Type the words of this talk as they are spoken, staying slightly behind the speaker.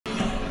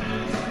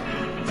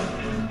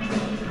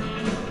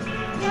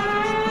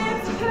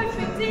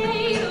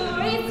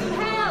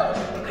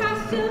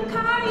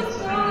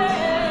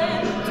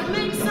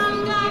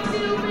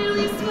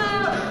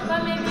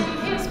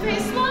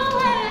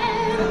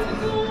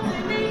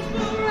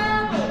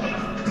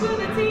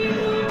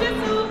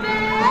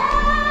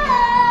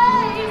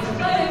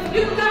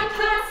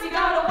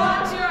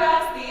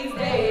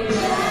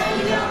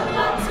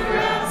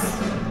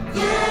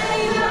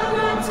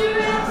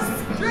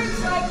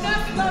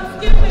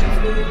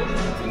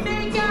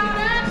Make out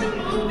at the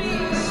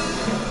movies,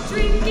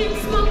 drinking,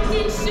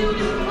 smoking,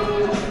 shooting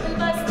pool, and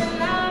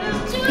busting out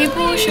of jail.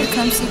 People should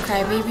come see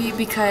CryBaby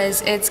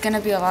because it's going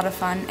to be a lot of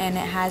fun and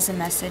it has a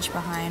message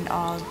behind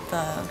all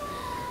the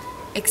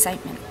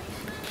excitement.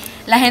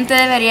 La gente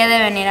debería de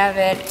venir a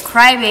ver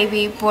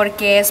CryBaby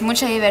porque es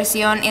mucha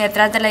diversión y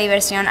detrás de la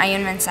diversión hay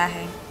un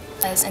mensaje.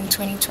 As in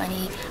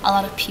 2020, a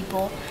lot of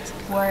people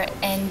were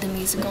in the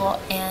musical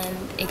and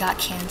it got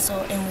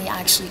canceled, and we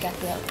actually got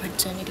the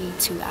opportunity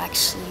to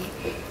actually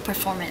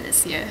perform it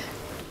this year.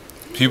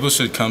 People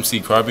should come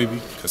see CryBaby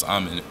because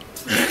I'm in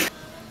it.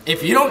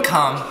 If you don't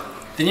come,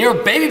 then you're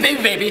a baby,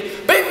 baby, baby,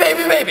 baby,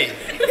 baby, baby.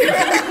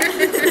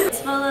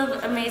 It's full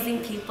of amazing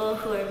people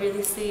who are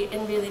really sweet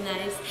and really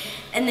nice,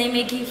 and they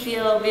make you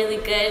feel really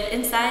good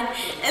inside,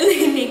 and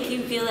they make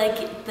you feel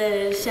like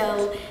the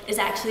show is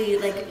actually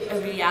like a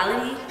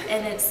reality,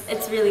 and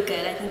it's really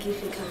good. I think you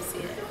should come see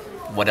it.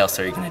 What else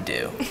are you gonna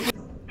do?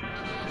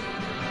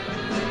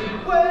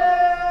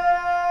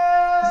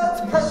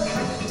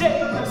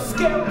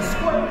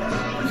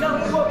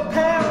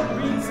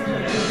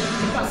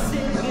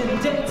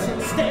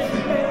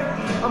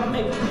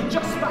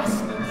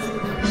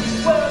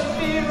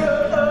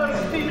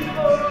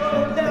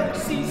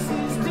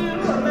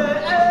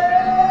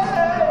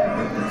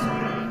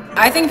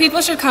 I think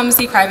people should come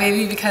see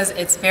CryBaby because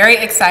it's very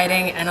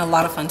exciting and a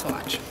lot of fun to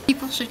watch.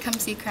 People should come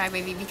see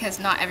CryBaby because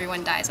not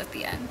everyone dies at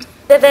the end.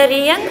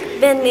 Deberían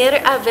venir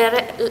a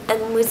ver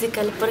el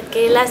musical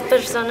porque las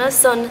personas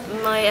son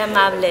muy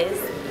amables.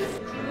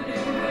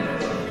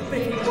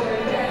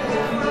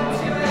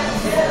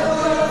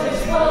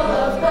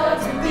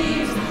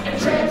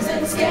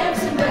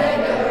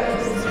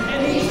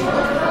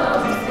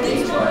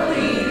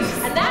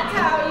 And that's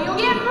how you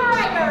get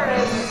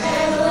primers.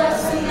 And the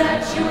lesson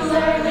that you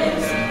learn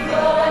is,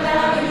 oh,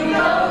 now you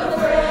know the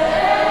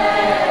phrase.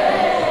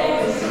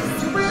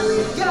 You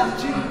really got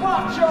to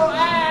watch your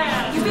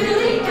ass. You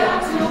really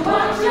got to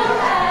watch your